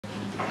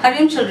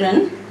Hariom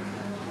children,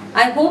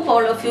 I hope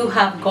all of you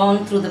have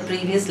gone through the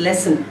previous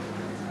lesson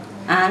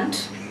and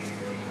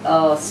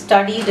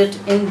studied it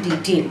in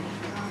detail.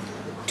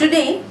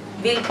 Today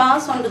we'll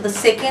pass on to the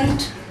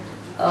second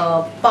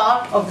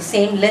part of the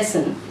same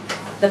lesson,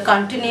 the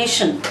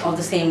continuation of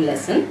the same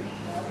lesson.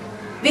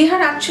 We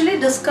had actually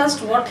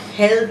discussed what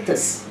health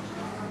is,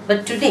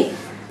 but today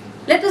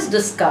let us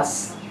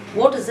discuss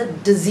what is a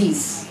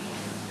disease.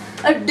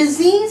 A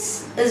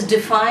disease is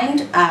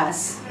defined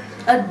as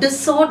a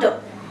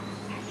disorder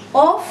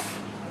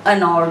of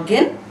an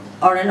organ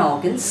or an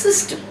organ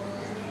system.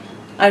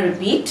 I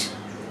repeat,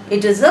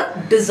 it is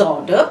a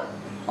disorder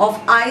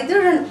of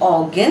either an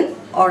organ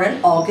or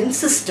an organ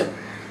system.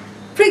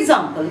 For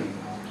example,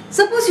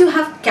 suppose you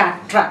have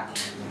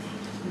cataract.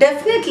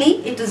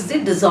 Definitely it is the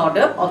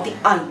disorder of the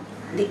eye,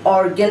 the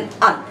organ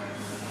eye.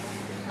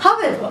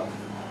 However,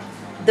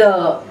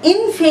 the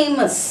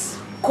infamous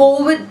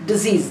COVID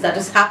disease that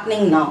is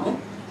happening now,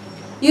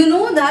 you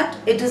know that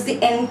it is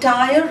the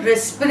entire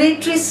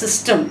respiratory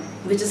system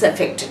which is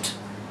affected.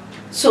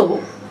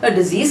 So, a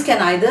disease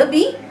can either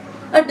be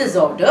a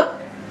disorder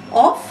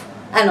of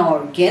an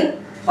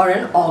organ or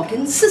an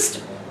organ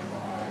system.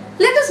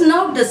 Let us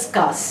now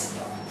discuss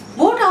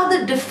what are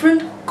the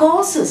different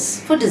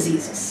causes for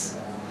diseases.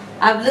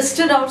 I have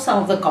listed out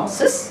some of the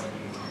causes.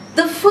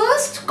 The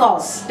first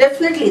cause,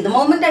 definitely the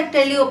moment I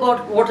tell you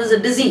about what is a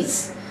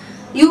disease,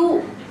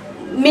 you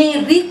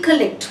may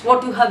recollect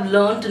what you have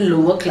learnt in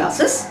lower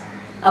classes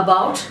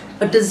about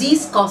a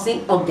disease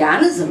causing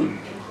organism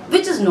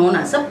which is known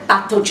as a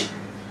pathogen.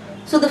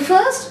 So the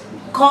first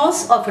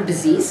cause of a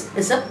disease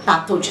is a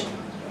pathogen.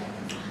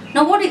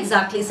 Now what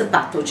exactly is a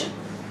pathogen?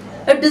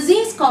 A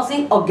disease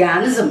causing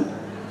organism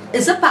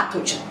is a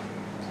pathogen.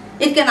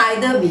 It can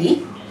either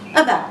be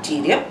a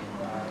bacteria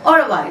or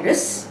a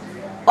virus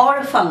or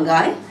a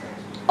fungi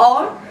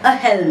or a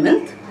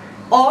helminth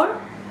or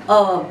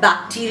a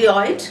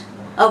bacterioid,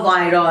 a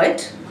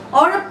viroid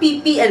or a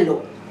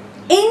PPLO.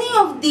 Any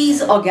of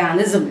these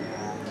organisms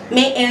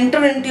may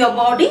enter into your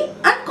body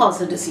and cause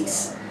a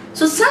disease.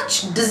 So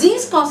such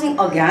disease causing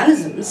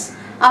organisms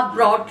are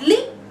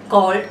broadly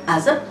called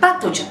as a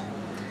pathogen,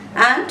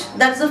 and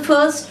that is the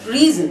first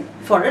reason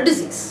for a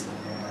disease.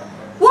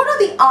 What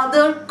are the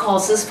other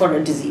causes for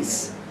a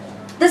disease?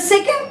 The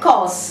second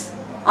cause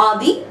are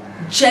the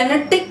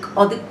genetic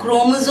or the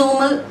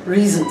chromosomal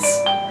reasons.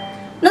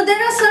 Now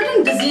there are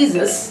certain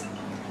diseases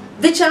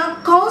which are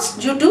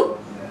caused due to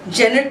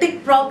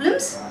genetic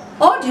problems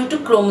or due to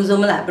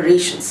chromosomal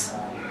aberrations.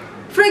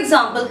 For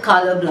example,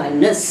 color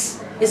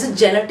blindness is a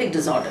genetic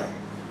disorder.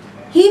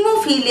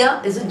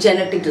 Hemophilia is a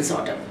genetic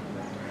disorder.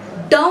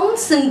 Down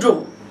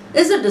syndrome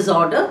is a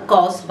disorder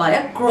caused by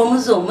a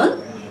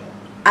chromosomal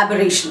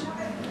aberration.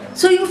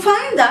 So you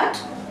find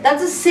that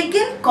that's the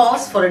second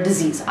cause for a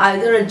disease,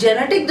 either a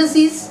genetic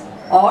disease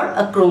or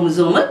a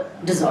chromosomal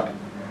disorder.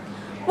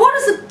 What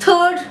is the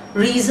third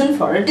reason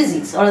for a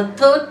disease or a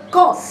third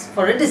cause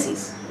for a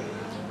disease?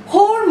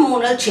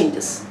 Hormonal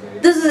changes.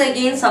 This is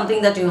again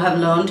something that you have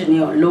learned in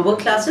your lower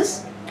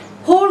classes.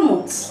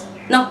 Hormones.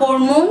 Now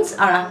hormones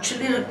are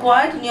actually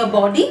required in your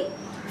body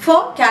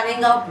for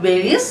carrying out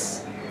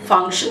various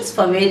functions,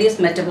 for various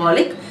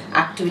metabolic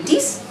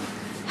activities.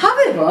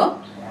 However,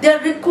 they are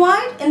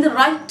required in the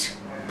right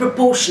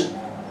proportion.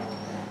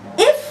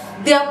 If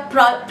they are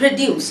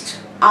produced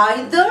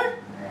either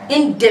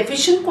in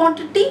deficient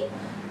quantity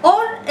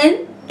or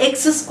in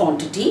excess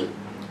quantity,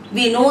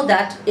 we know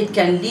that it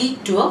can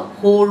lead to a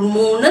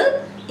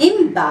hormonal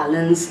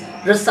imbalance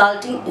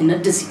resulting in a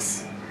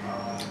disease.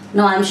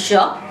 Now I am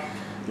sure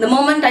the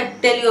moment I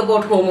tell you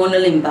about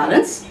hormonal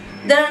imbalance,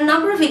 there are a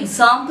number of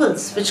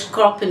examples which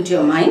crop into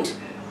your mind.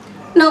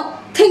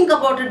 Now think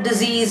about a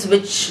disease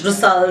which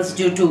results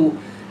due to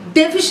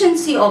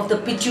deficiency of the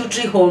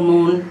pituitary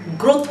hormone,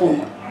 growth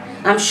hormone.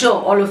 I am sure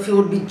all of you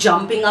would be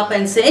jumping up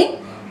and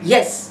saying,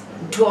 yes,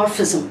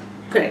 dwarfism,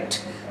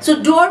 correct.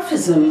 So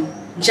dwarfism,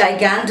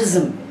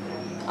 gigantism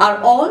are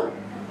all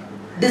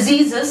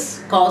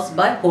diseases caused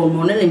by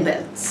hormonal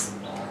imbalance.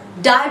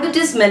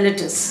 Diabetes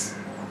mellitus,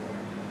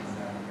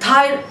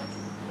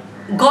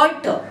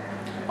 goiter,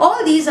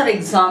 all these are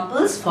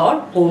examples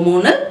for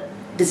hormonal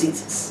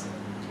diseases.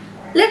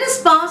 Let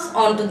us pass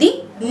on to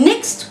the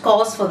next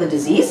cause for the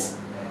disease,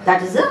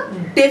 that is a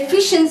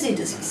deficiency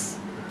disease.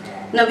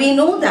 Now we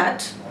know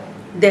that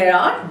there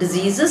are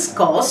diseases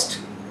caused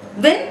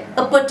when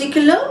a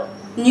particular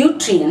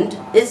nutrient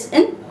is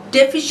in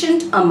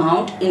deficient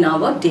amount in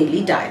our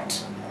daily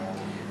diet.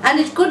 And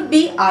it could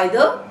be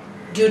either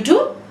due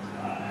to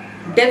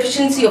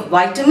deficiency of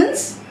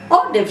vitamins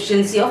or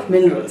deficiency of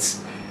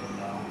minerals.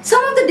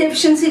 Some of the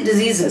deficiency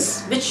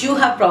diseases which you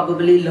have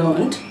probably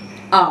learned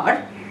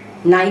are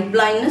night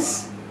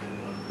blindness,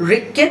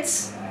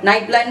 rickets,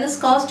 night blindness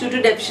caused due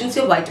to deficiency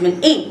of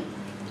vitamin A,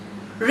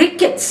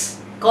 rickets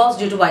caused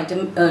due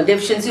to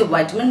deficiency of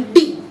vitamin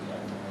D,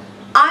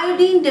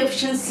 iodine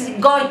deficiency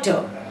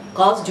goiter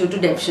caused due to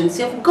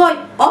deficiency of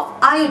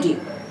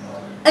iodine,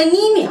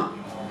 anemia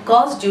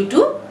caused due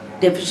to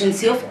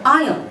deficiency of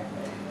iron.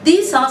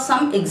 These are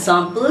some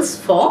examples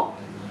for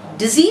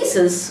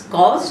diseases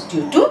caused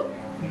due to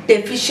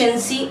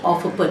deficiency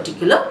of a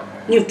particular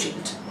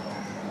nutrient.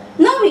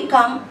 Now we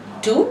come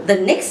to the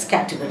next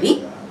category,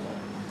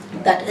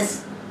 that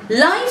is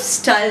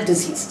lifestyle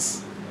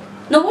diseases.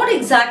 Now what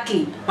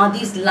exactly are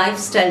these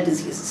lifestyle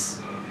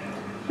diseases?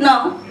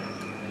 Now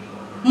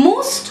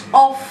most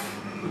of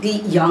the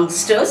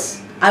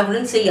youngsters, I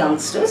wouldn't say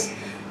youngsters,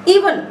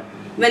 even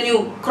when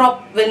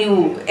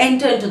you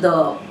enter into the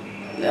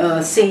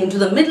say into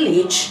the middle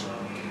age,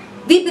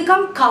 we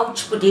become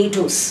couch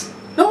potatoes.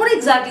 Now what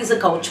exactly is a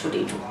couch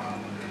potato?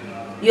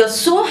 You're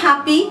so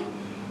happy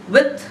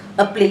with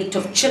a plate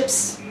of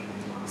chips,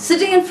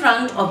 sitting in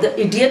front of the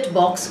idiot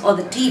box or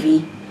the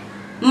TV,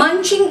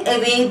 munching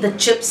away the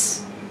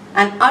chips,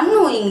 and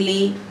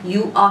unknowingly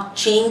you are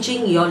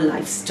changing your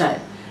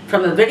lifestyle.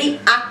 From a very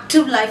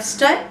active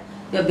lifestyle,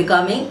 you're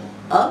becoming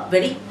a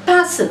very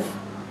passive.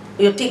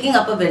 You're taking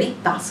up a very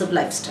passive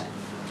lifestyle.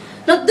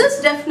 Now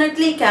this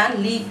definitely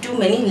can lead to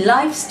many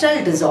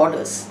lifestyle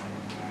disorders.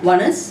 One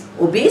is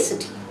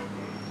obesity.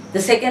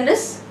 The second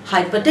is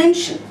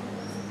hypertension,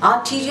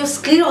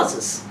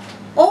 arteriosclerosis.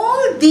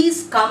 All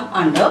these come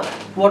under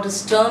what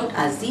is termed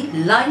as the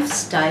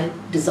lifestyle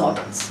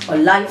disorders or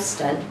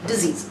lifestyle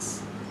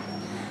diseases.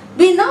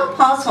 We now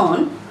pass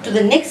on to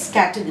the next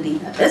category,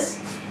 that is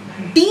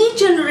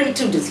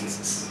degenerative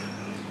diseases.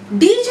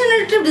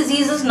 Degenerative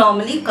diseases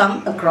normally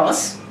come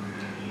across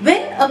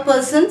when a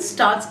person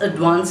starts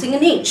advancing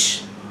in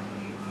age,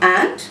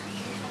 and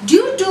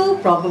due to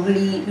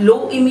probably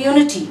low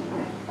immunity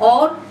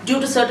or due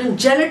to certain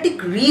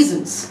genetic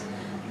reasons,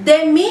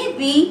 there may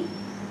be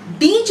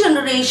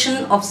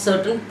degeneration of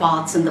certain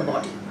parts in the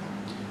body.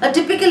 A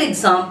typical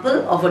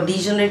example of a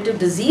degenerative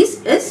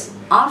disease is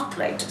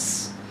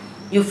arthritis.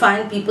 You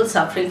find people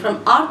suffering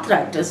from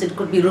arthritis. It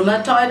could be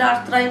rheumatoid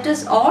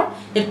arthritis or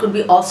it could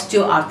be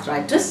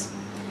osteoarthritis.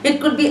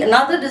 It could be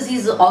another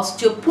disease,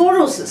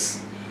 osteoporosis.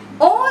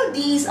 All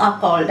these are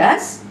called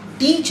as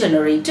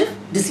degenerative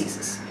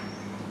diseases.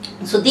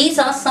 So these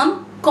are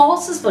some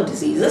causes for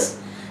diseases.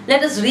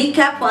 Let us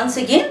recap once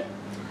again.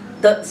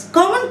 The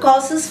common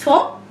causes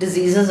for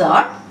diseases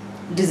are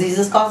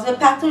diseases caused by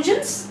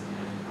pathogens,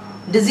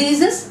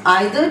 diseases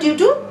either due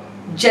to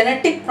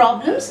genetic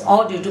problems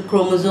or due to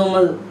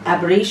chromosomal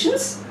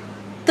aberrations.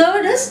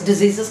 Third is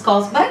diseases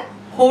caused by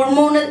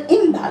hormonal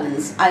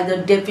imbalance,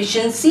 either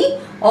deficiency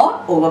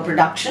or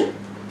overproduction.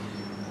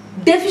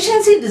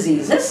 Deficiency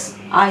diseases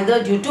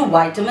either due to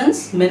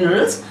vitamins,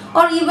 minerals,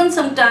 or even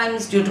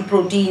sometimes due to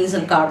proteins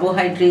and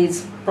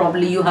carbohydrates.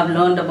 Probably you have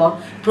learned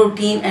about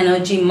protein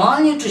energy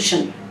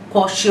malnutrition,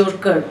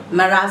 kwashiorkor,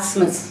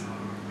 marasmus.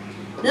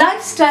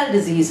 Lifestyle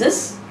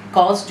diseases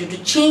caused due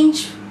to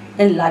change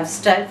in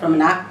lifestyle from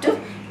an active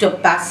to a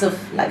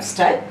passive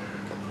lifestyle.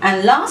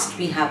 And last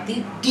we have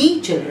the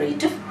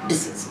degenerative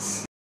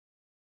diseases.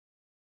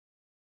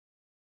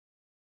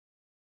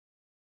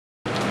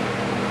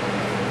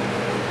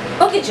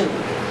 Okay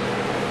children,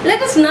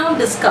 let us now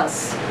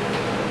discuss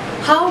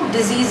how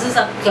diseases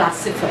are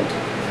classified.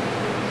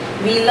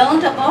 We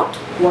learned about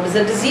what is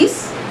a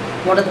disease,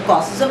 what are the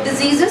causes of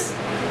diseases.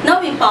 Now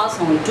we pass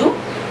on to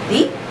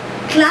the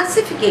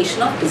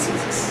classification of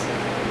diseases.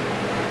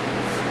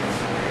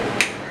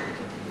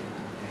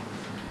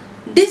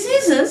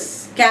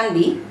 Diseases can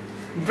be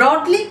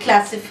broadly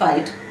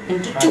classified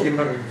into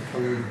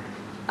two.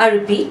 I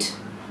repeat,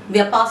 we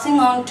are passing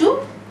on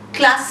to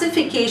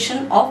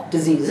classification of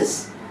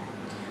diseases.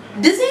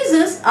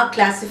 Diseases are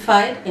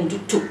classified into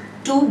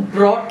two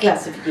broad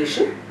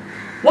classification.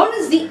 One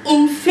is the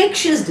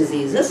infectious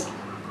diseases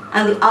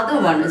and the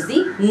other one is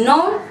the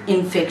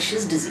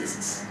non-infectious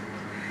diseases.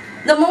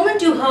 The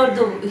moment you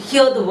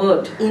hear the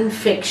word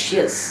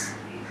infectious,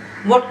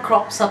 what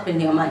crops up in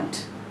your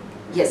mind?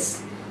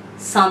 Yes,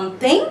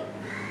 something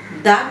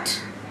that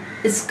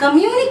is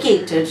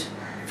communicated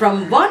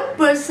from one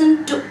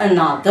person to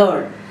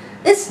another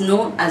is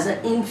known as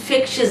an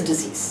infectious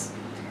disease.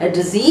 A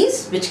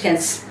disease which can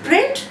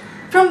spread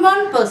from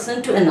one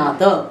person to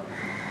another.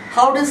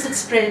 How does it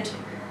spread?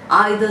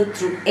 Either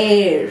through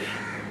air,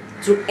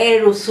 through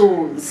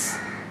aerosols,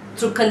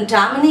 through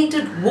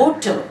contaminated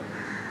water,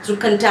 through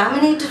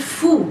contaminated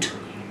food,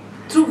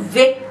 through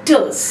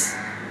vectors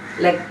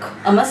like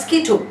a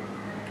mosquito,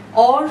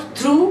 or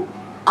through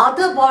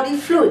other body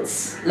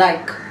fluids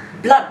like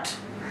blood,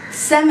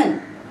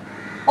 semen.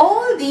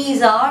 All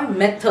these are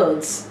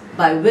methods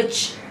by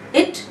which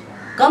it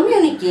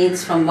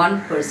communicates from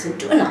one person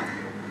to another.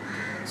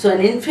 So an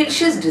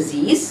infectious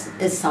disease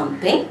is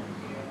something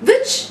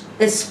which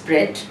is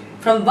spread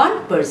from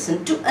one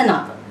person to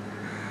another.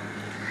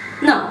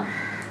 Now,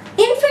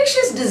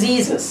 infectious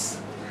diseases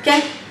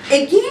can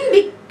again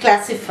be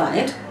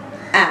classified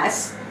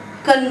as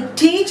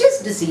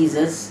contagious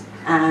diseases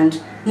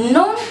and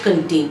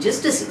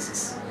non-contagious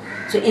diseases.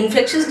 So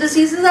infectious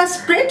diseases are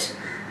spread,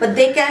 but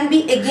they can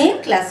be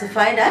again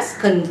classified as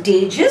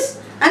contagious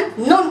and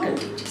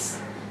non-contagious.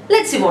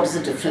 Let's see what is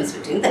the difference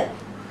between them.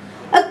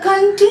 A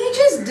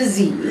contagious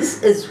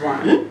disease is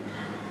one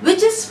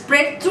which is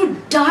spread through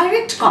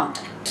direct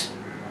contact.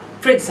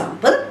 For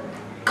example,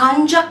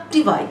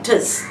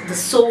 conjunctivitis, the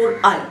sore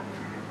eye.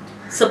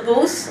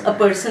 Suppose a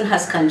person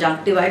has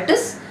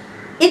conjunctivitis,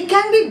 it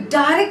can be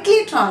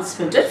directly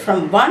transmitted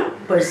from one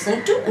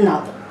person to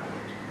another.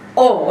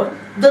 Or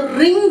the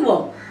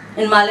ringworm,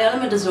 in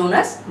Malayalam it is known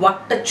as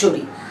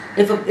vattachuri.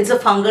 If it's a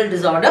fungal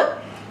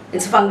disorder,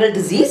 it's a fungal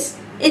disease,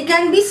 it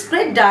can be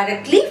spread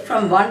directly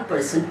from one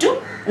person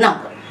to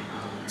another.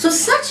 So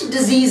such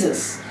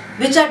diseases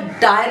which are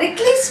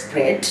directly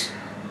spread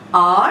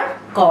are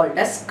called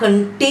as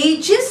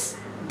contagious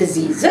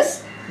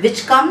diseases,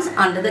 which comes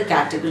under the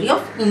category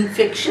of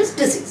infectious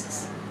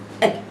diseases.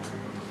 Again,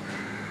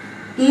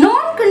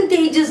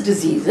 non-contagious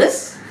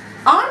diseases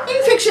are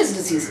infectious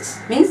diseases,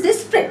 means they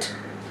spread,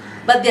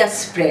 but they are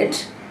spread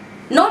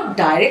not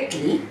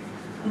directly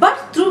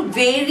but through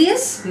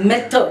various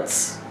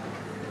methods.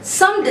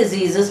 Some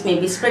diseases may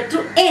be spread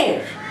through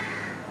air.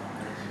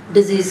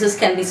 Diseases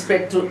can be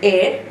spread through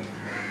air.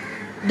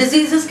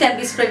 Diseases can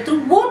be spread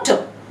through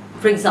water.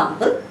 For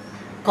example,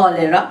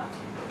 cholera,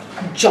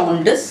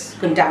 jaundice,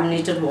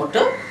 contaminated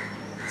water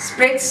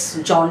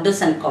spreads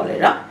jaundice and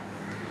cholera.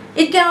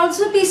 It can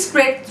also be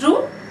spread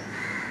through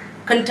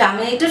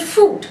contaminated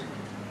food.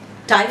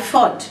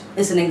 Typhoid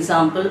is an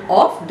example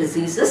of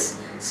diseases,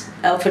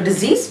 of a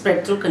disease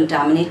spread through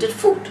contaminated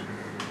food.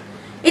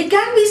 It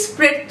can be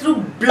spread through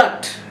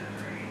blood,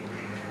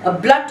 a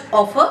blood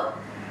of a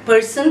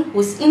person who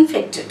is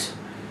infected.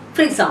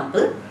 For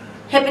example,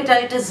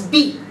 hepatitis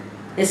B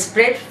is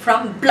spread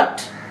from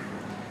blood.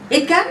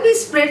 It can be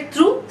spread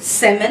through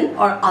semen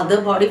or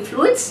other body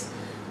fluids,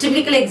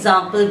 typical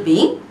example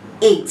being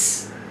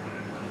AIDS.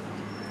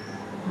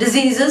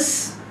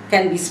 Diseases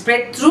can be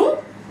spread through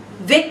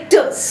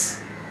vectors.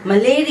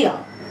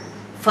 Malaria,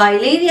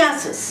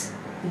 filariasis,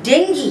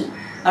 dengue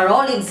are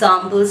all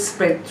examples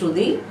spread through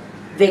the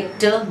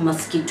vector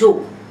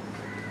mosquito.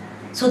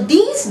 So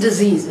these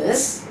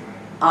diseases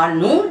are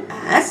known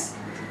as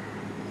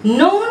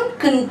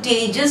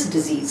non-contagious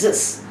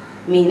diseases,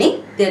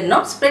 meaning they are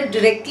not spread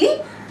directly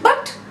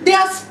but they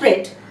are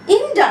spread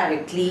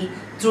indirectly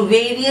through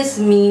various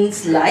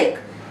means like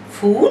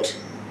food,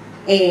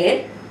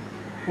 air,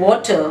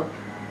 water,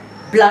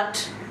 blood,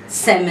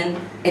 semen,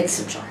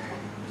 etc.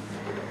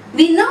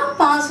 We now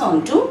pass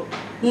on to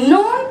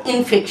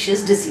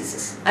non-infectious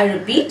diseases. I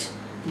repeat,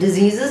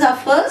 diseases are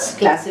first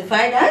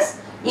classified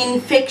as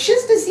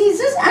infectious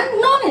diseases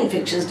and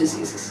non-infectious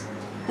diseases.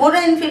 What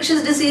are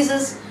infectious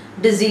diseases?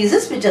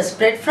 Diseases which are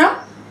spread from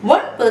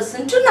one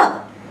person to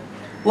another.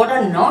 What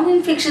are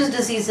non-infectious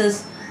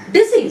diseases?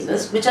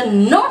 Diseases which are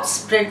not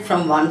spread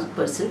from one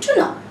person to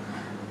another.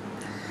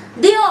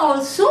 They are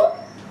also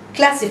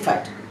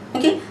classified.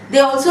 Okay, they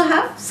also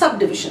have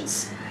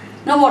subdivisions.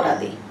 Now what are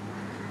they?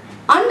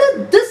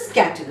 Under this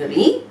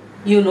category,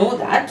 you know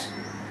that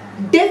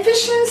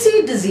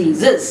deficiency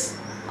diseases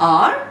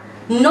are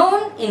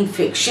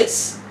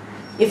non-infectious.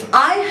 If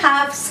I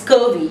have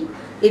scurvy,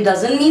 it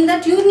doesn't mean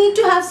that you need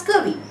to have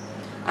scurvy.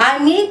 I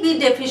may be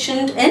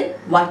deficient in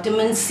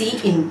vitamin C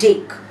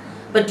intake,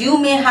 but you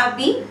may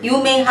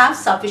have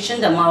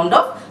sufficient amount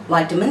of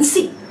vitamin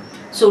C.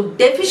 So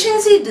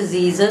deficiency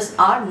diseases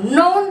are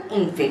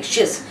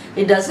non-infectious.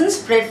 It doesn't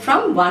spread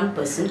from one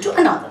person to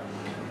another.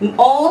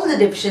 All the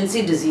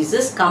deficiency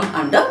diseases come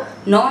under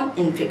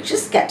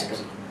non-infectious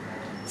category.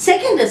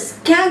 Second is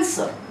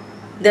cancer.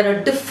 There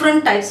are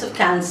different types of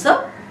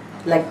cancer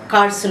like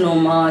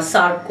carcinoma,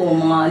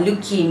 sarcoma,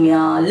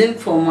 leukemia,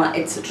 lymphoma,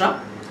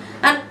 etc.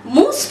 And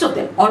most of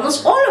them,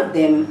 almost all of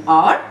them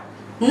are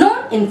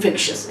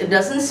non-infectious. It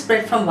doesn't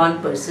spread from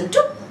one person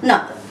to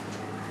another.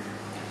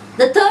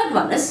 The third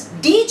one is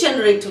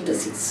degenerative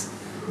disease.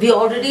 We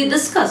already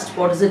discussed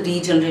what is a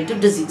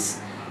degenerative disease.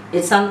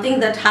 It's something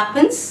that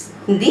happens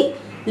in the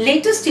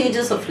later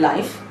stages of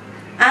life,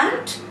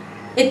 and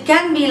it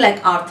can be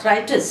like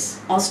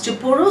arthritis,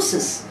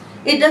 osteoporosis.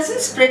 It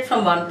doesn't spread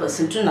from one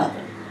person to another.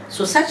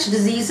 So such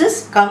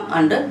diseases come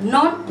under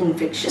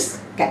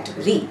non-infectious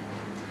category.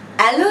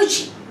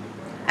 Allergy.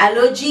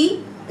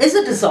 Allergy is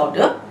a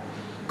disorder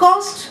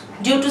caused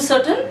due to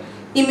certain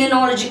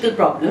immunological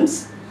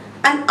problems,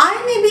 and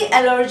I may be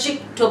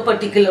allergic to a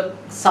particular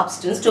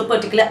substance, to a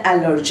particular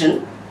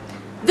allergen,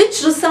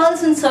 which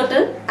results in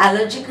certain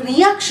allergic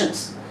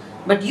reactions.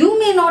 But you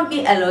may not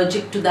be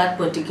allergic to that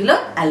particular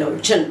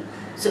allergen.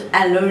 So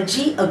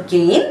allergy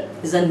again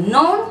is a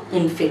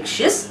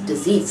non-infectious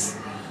disease.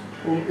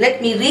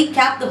 Let me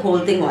recap the whole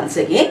thing once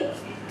again.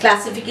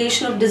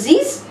 Classification of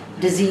disease.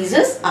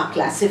 Diseases are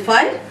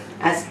classified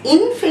as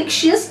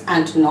infectious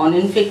and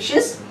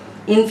non-infectious.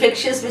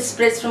 Infectious which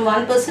spreads from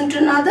one person to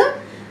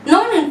another.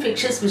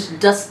 Non-infectious which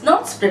does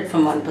not spread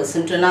from one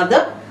person to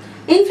another.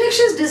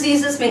 Infectious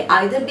diseases may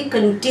either be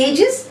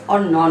contagious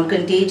or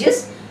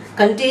non-contagious.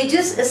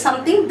 Contagious is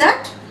something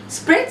that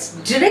spreads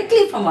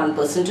directly from one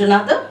person to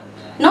another.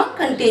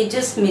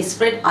 Non-contagious may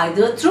spread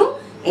either through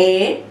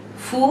air,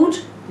 food,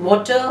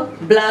 water,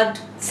 blood,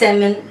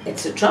 semen,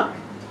 etc.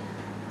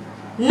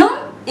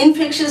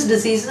 Non-infectious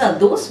diseases are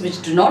those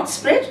which do not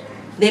spread.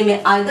 They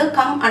may either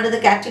come under the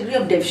category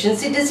of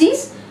deficiency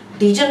disease,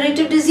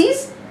 degenerative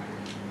disease,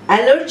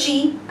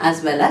 allergy,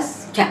 as well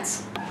as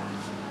cancer.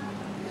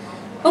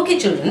 Okay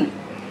children,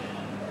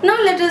 now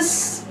let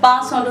us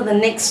pass on to the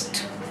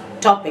next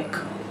topic.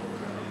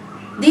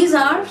 These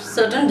are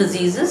certain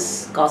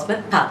diseases caused by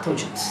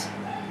pathogens.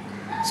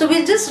 So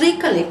we'll just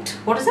recollect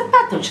what is a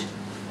pathogen.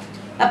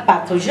 A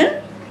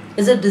pathogen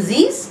is a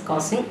disease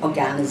causing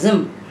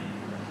organism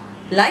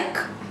like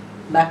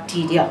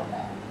bacteria,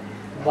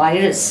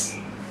 virus,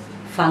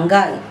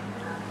 fungi,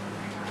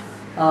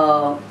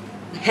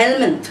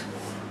 helminth,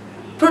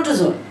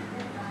 protozoan.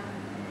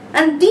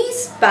 And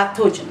these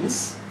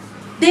pathogens,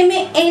 they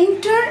may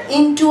enter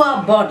into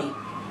our body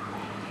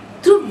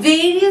through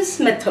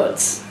various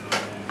methods,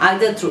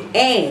 either through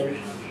air,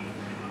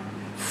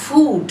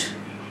 food,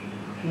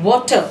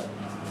 water,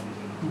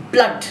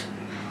 blood,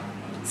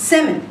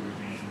 semen.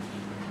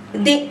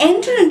 They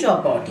enter into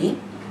our body,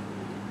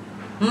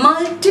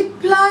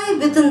 multiply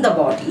within the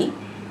body,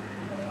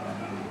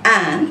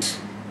 and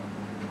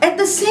at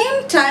the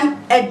same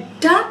time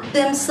adapt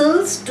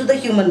themselves to the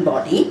human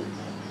body,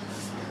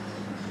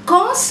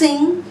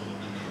 causing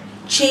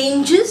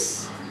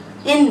changes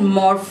in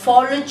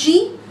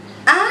morphology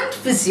and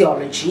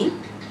physiology,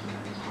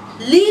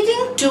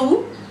 leading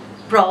to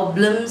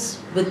problems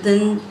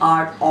within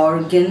our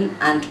organ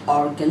and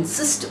organ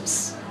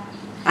systems.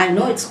 I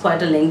know it's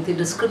quite a lengthy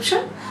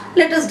description.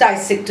 Let us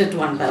dissect it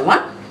one by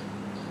one.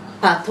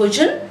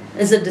 Pathogen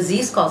is a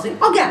disease causing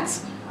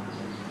organism.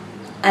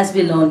 As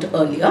we learned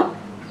earlier,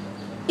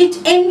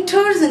 it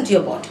enters into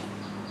your body.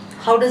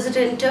 How does it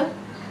enter?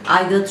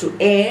 Either through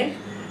air,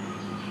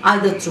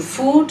 either through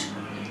food,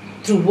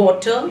 through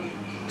water,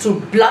 through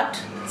blood,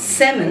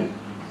 semen.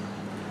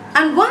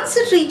 And once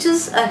it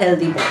reaches a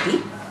healthy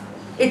body,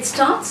 it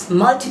starts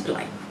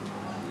multiplying.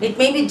 It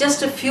may be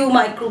just a few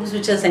microbes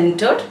which has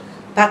entered,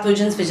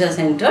 pathogens which has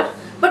entered,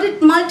 but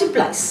it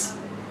multiplies.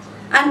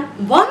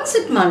 And once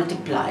it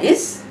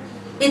multiplies,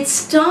 it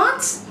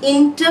starts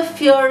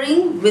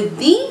interfering with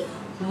the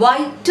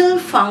vital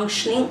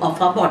functioning of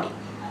our body.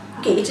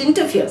 Okay, it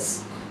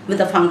interferes with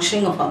the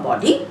functioning of our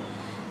body,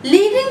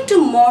 leading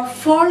to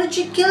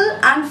morphological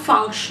and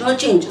functional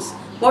changes.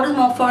 What is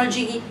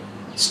morphology?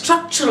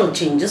 Structural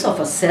changes of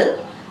a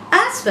cell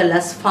as well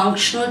as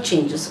functional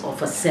changes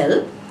of a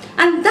cell,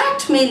 and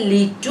that may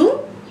lead to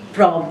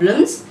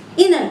problems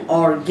in an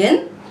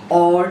organ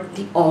or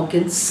the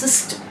organ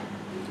system.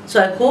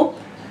 So I hope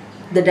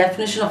the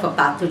definition of a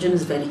pathogen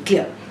is very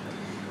clear.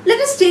 Let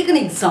us take an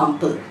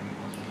example.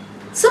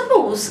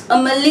 Suppose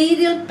a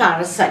malarial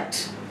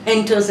parasite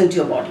enters into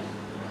your body.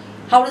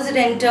 How does it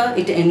enter?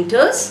 It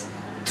enters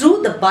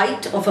through the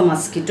bite of a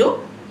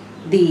mosquito.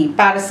 The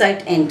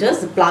parasite enters,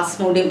 the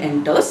plasmodium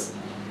enters,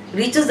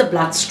 reaches the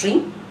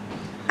bloodstream,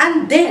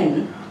 and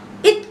then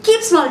it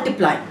keeps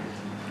multiplying.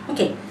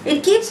 Okay,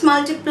 it keeps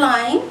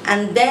multiplying,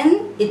 and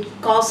then it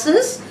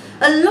causes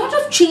a lot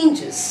of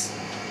changes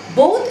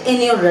both in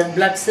your red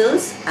blood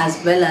cells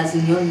as well as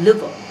in your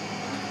liver.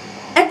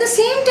 At the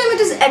same time,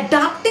 it is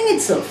adapting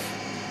itself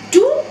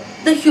to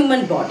the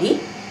human body,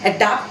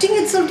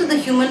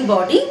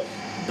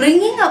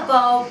 bringing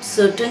about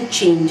certain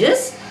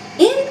changes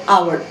in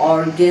our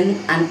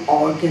organ and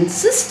organ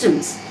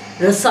systems,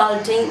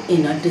 resulting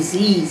in a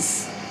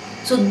disease.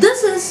 So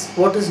this is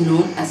what is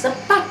known as a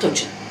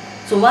pathogen.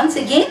 So once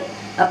again,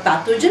 a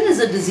pathogen is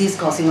a disease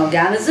causing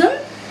organism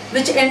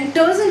which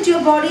enters into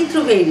your body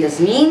through various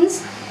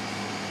means,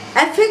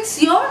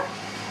 affects your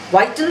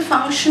vital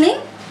functioning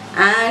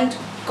and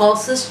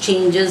causes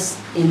changes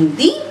in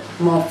the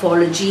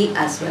morphology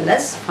as well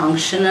as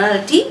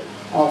functionality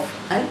of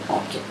an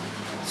organ.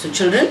 So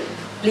children,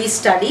 please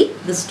study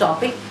this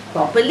topic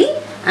properly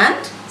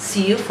and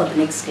see you for the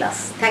next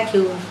class. Thank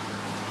you.